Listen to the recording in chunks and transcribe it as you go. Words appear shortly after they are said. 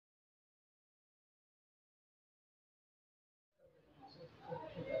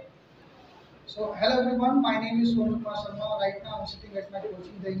So, hello everyone, my name is Sonu Kumar Sharma. Right now, I'm sitting at my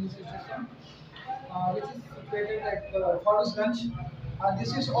coaching, the English session, which is situated at Forest Ganj.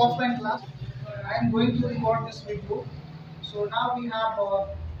 This is offline class. I am going to record this video. So now we have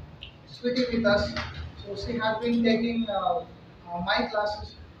Sweetie with us. So she has been taking my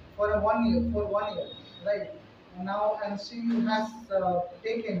classes for a 1 year, right? And she has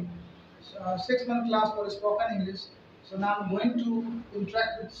taken 6 month class for spoken English. So now I'm going to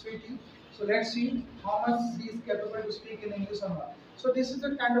interact with Sweetie. So let's see how much she is capable to speak in English or not. So this is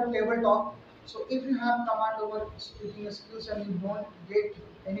a kind of table talk. So if you have command over speaking skills and you don't get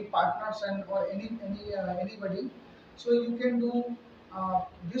any partners and or anybody, so you can do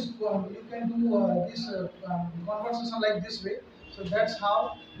this conversation like this way. So that's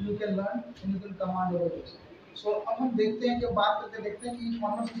how you can learn and you can command over this. So अब हम देखते हैं कि बात करते देखते हैं कि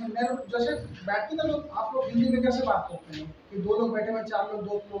कॉन्वर्सेशन में जैसे बैठते ना लोग आप लोग हिंदी में कैसे बात करते हैं कि दो लोग बैठे हुए चार लोग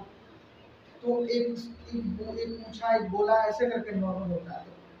दो लोग तो एक पूछा एक बोला ऐसे करके नॉर्मल होता है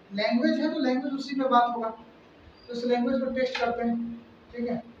लैंग्वेज है तो लैंग्वेज उसी में बात होगा तो इस लैंग्वेज को टेस्ट करते हैं ठीक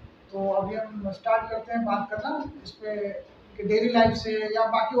है तो अभी हम स्टार्ट करते हैं बात करना इस पे कि डेली लाइफ से या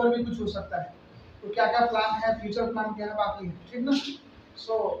बाकी और भी कुछ हो सकता है तो क्या क्या प्लान है फ्यूचर प्लान क्या है बाकी ठीक ना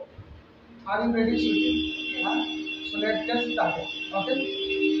सो are you ready so let's get started okay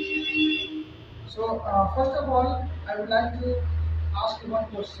so first of all I would like to ask you one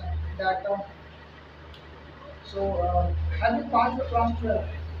question that have you passed the class 12?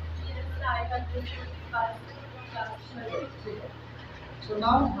 Yes, I have been passed class 12. Okay. So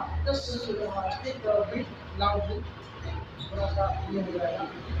now just speak a bit loudly. थोड़ा सा ये हो जाएगा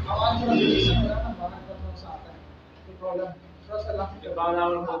आवाज थोड़ा relaxation हो जाएगा ना बाहर का थोड़ा सा आता है तो प्रॉब्लम थोड़ा सा loud About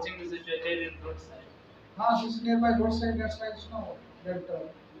our coaching is situated in roadside. हाँ this is nearby roadside that's why it's no that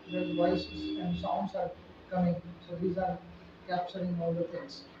that voices and sounds are coming so these are capturing all the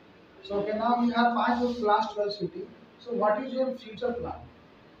things so okay now you have passed your class 12 city so what is your future plan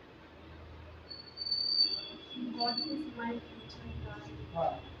What is my future plan?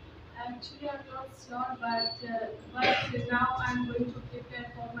 हाँ Actually, I'm not sure, but now I'm going to prepare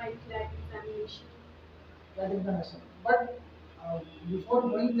for my CLAT examination. that is the lesson. But before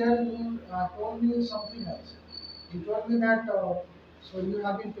going there, you told me something else. You told me that so you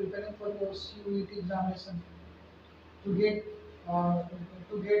have been preparing for your CUET examination to get uh,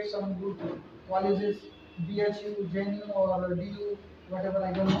 to get some good colleges, BHU, JNU or DU, whatever I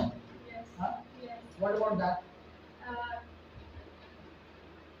don't know. Yes. Huh? Yes. What about that? Uh,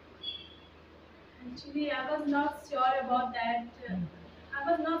 Actually, I was not sure about that. I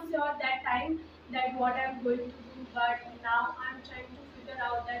was not sure that time that what I'm going to do, but now I'm trying to figure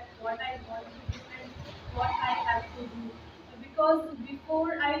out that what I want to do and what I have to do. Because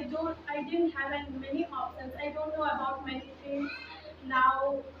before I didn't have many options. I don't know about many things.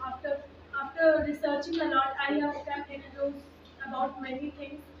 Now after researching a lot, I have come across about many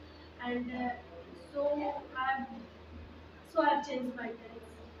things, and so I've I've changed my plans.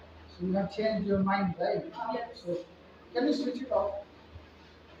 So you have changed your mind, right? Yes. So can you switch it off?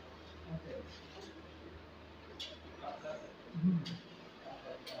 Okay. Mhm.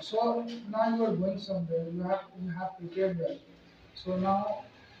 So now you are going somewhere. You have prepared well. So now,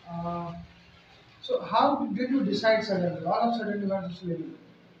 uh, so how did you decide suddenly? All of a sudden you want to study.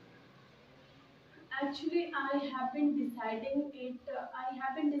 Actually, I have been deciding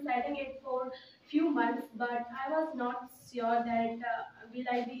it for few months, but I was not sure that will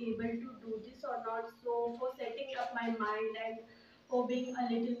I be able to do this or not. So for setting up my mind and for being a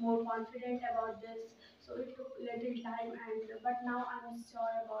little more confident about this, so it took little time. And but now I'm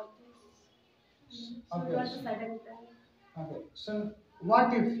sure about this. So it Okay. was a sudden plan. Okay. So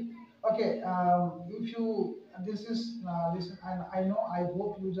what if? Okay. If you this is this I know. I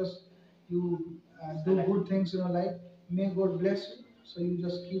hope you do good things in your life. May God bless you. So you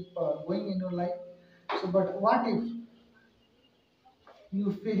just keep going in your life. So but what if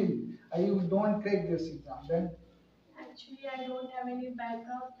you fail? You don't take this exam then. Actually, I don't have any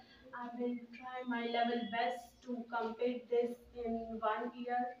backup. I will try my level best to complete this in 1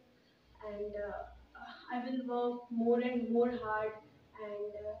 year, and I will work more and more hard,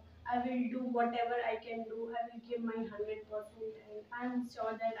 and I will do whatever I can do. I will give my 100%, and I'm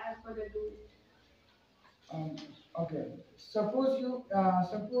sure that I'm gonna do it. Um, okay. Suppose you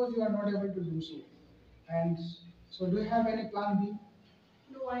are not able to do so, and so do you have any plan B?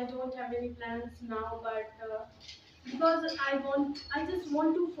 No, I don't have any plans now, but because I just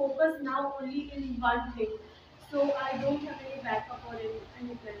want to focus now only in one thing. So I don't have any backup or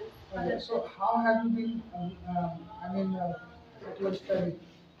any plans Okay. other than. So how have you been? I mean, at your study.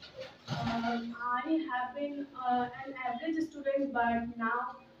 I have been an average student, but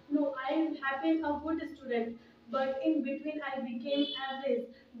now No, I have been a good student, but in between I became average.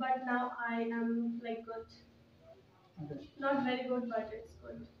 But now I am like good. Okay. Not very good, but it's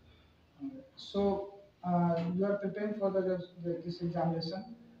good. So you are preparing for this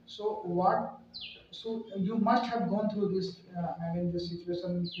examination. So what? So you must have gone through this. I mean, this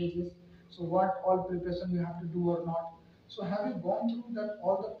situation phases. So what all preparation you have to do or not? So have you gone through that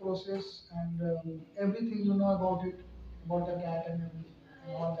all the process and everything you know about it, about the cat and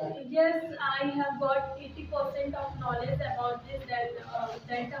all that? Yes, I have got 80% of knowledge about this.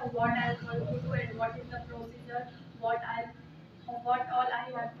 That what I am going to do and what is the procedure, what all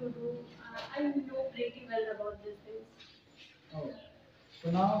I have to do. I know pretty well about these things. Oh,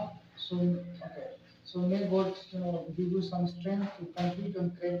 so now, so okay, so may God, give you some strength to complete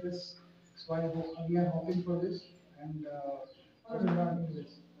and create this. So I hope we are hoping for this, and what is learning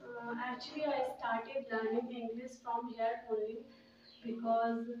this? Actually, I started learning English from here only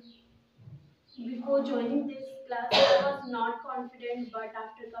because before joining this class, I was not confident, but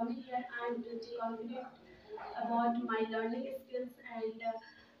after coming here, I am pretty confident about my learning skills, and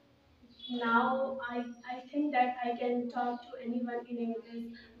now I think that I can talk to anyone in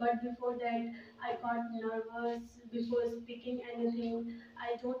English. But before that, I got nervous before speaking anything.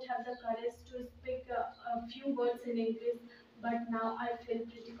 I don't have the courage to speak a few words in English, but now I feel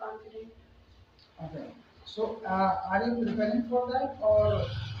pretty confident. Okay, so are you preparing for that, or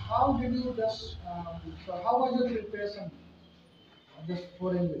how did you just? So how was your preparation just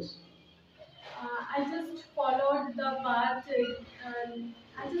for English? I just followed the path.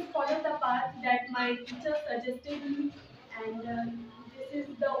 I just followed the path that my teacher suggested me, and this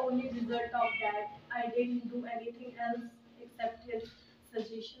is the only result of that. I didn't do anything else except his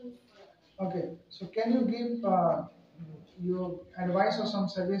suggestions. Okay, so can you give your advice or some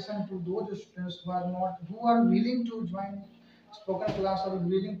suggestion to those students who are willing to join spoken class or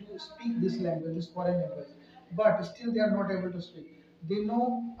willing to speak this language, this foreign language, but still they are not able to speak. They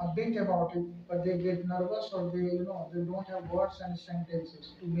know a bit about it, but they get nervous or they don't have words and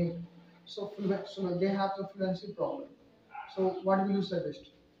sentences to make. So they have the fluency problem. So what will you suggest?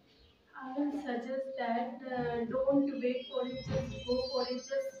 I will suggest that don't wait for it, just go for it,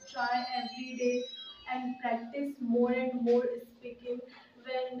 just try every day and practice more and more speaking.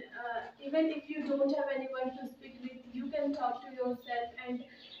 When even if you don't have anyone to speak with, you can talk to yourself, and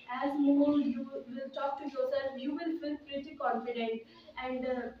as more you will talk to yourself, you will feel pretty confident, and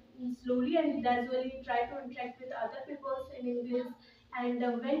slowly and gradually try to interact with other people in English. And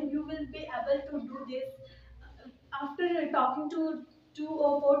when you will be able to do this, after talking to two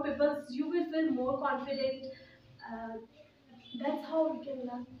or four people, you will feel more confident. Uh, that's how we can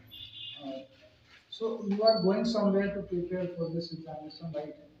learn. Uh, so you are going somewhere to prepare for this examination,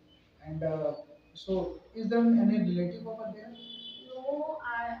 right? And so, is there any relative over there? No,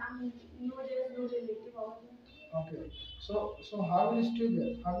 I'm no, there's no relative out there. Okay. So how will you stay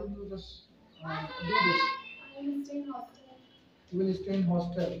there? How will you just do this? I will stay in hostel. You will stay in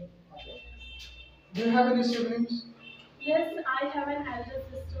hostel. Okay. Do you have any siblings? Yes, I have an elder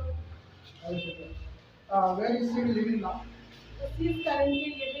sister. Okay. Where is she living now? She is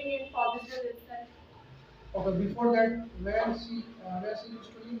currently living in Fogisville itself. Okay. Before that, where she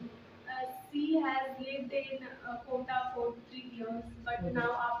used to live? She has lived in Kota for 3 years, but Okay.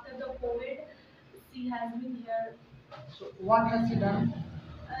 now after the COVID, she has been here. So what has she done?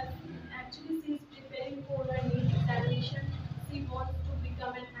 Uh, Actually, she is preparing for her NEET examination. She wants to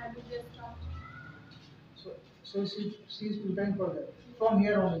become an MBBS doctor. So she is preparing for that from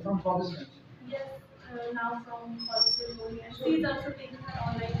here only, from Providence. Yes, now from Horizon only, and So she is also taking her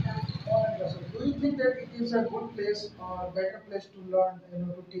online classes. online classes. Do you think that it is a good place or better place to learn,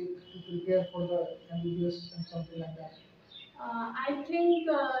 to prepare for the MBBS and something like that? I think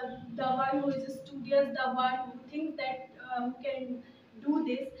the one who is studious, the one who thinks that who can do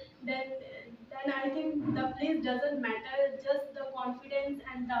this, then I think the place doesn't matter. Just the confidence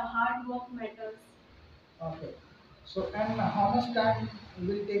and the hard work matters. Okay. So and how much time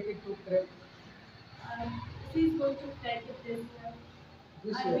will take it to crack Uh, she is going to crack it this year.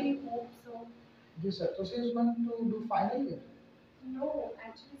 this I year? really hope so. This year. So she is going to do final year. No,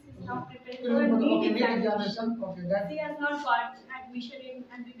 actually, she is now preparing for a Okay, NEET NEET examination. examination. Okay, that. She has not got admission in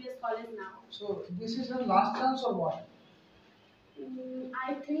MBBS college now. So this is her last chance or what?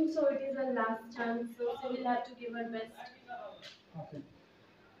 I think so. It is a last chance, so she will have to give her best. Okay.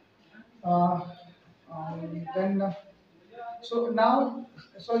 Uh, then so now,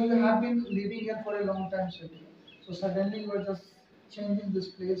 so you have been living here for a long time, Shruti. So suddenly you are just changing this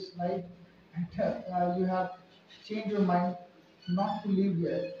place, right? And you have changed your mind not to live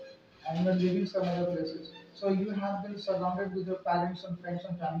here, and you're living some other places. So you have been surrounded with your parents and friends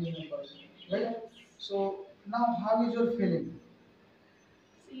and family members, right? Yes. So now, how is your feeling?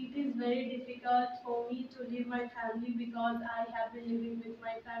 See, it is very difficult for me to leave my family because I have been living with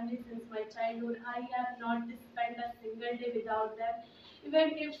my family since my childhood. I have not spent a single day without them.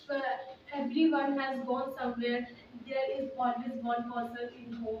 Even if everyone has gone somewhere, there is always one person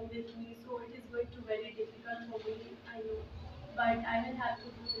in home with me. So it is going to very difficult for me, I know. But I will have to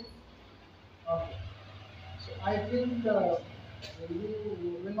do this. Okay. So I think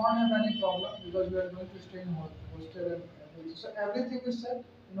you will not have any problem because you are going to stay in hostel and everything. So everything is set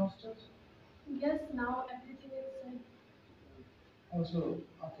in hostels. Yes, now everything is said. Also,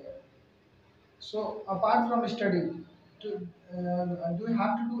 okay. So apart from study, do you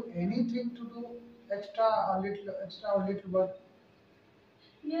have to do anything to do extra or little work?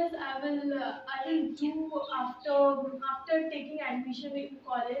 Yes, I will. I will do after taking admission in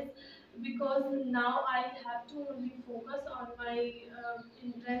college because now I have to only focus on my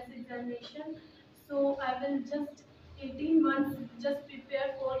entrance examination. So I will just 18 months just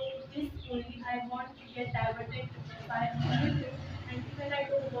prepare for this only. I want to get diverted by anything, and even I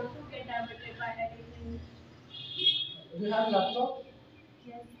don't want to get diverted by anything. Do you have laptop?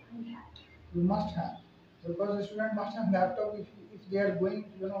 Yes, I have. You must have because the student must have laptop if they are going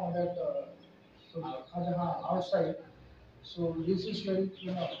that so outside. So this is very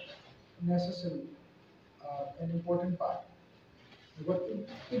necessary an important part because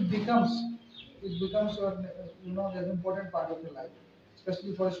it becomes your the important part of your life,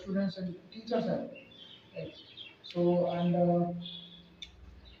 especially for students and teachers as well. Right? So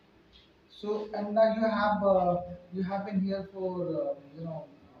and now you have been here for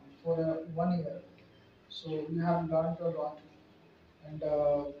for 1 year. So you have learned a lot, and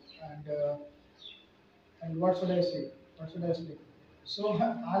and uh, and what should I say? What should I say? So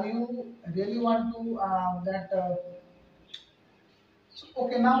are you really want to that? So,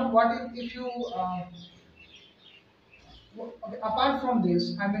 okay, now what if you okay, apart from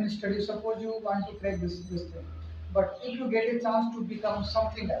this, I mean study. Suppose you want to crack this thing, but if you get a chance to become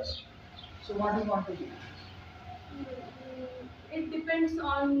something else, so what do you want to be? It depends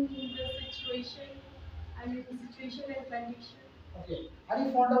on the situation. I mean, situation and condition. Okay, are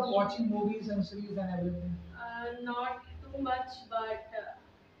you fond of watching movies and series and everything? Not too much, but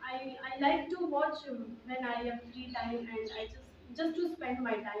I like to watch when I have free time, and I just to spend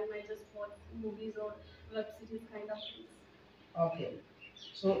my time. I just watch movies or web series kind of things. Okay,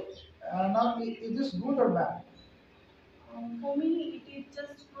 so now is this good or bad? For me, it is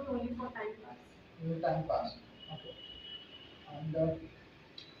just good only for time pass. Your time pass. Okay, and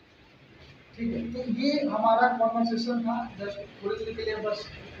ठीक है तो ये हमारा conversation था just थोड़ी देर के लिए बस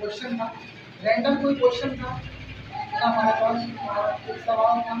क्वेश्चन था रैंडम कोई क्वेश्चन था ना हमारे पास और एक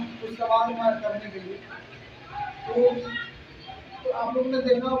सवाल था उस सवाल में करने के लिए तो तो आप लोगों ने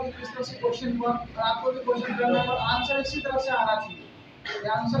देखा होगा कि किस तरह से क्वेश्चन हुआ और आपको भी क्वेश्चन करना है और आंसर इसी तरह से आना चाहिए ये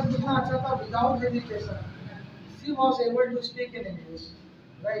आंसर कितना अच्छा था without hesitation she was able to speak in English,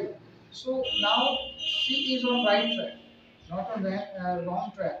 right? So now she is on right track, not on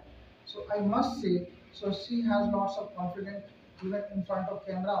wrong track. So I must say, so she has lots of confidence even in front of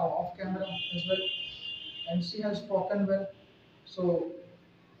camera or off camera as well, and she has spoken well. So,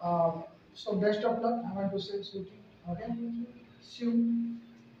 um, so best of luck. I want to say, Suti. Okay, see you,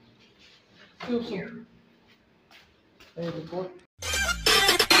 see you soon. Very good.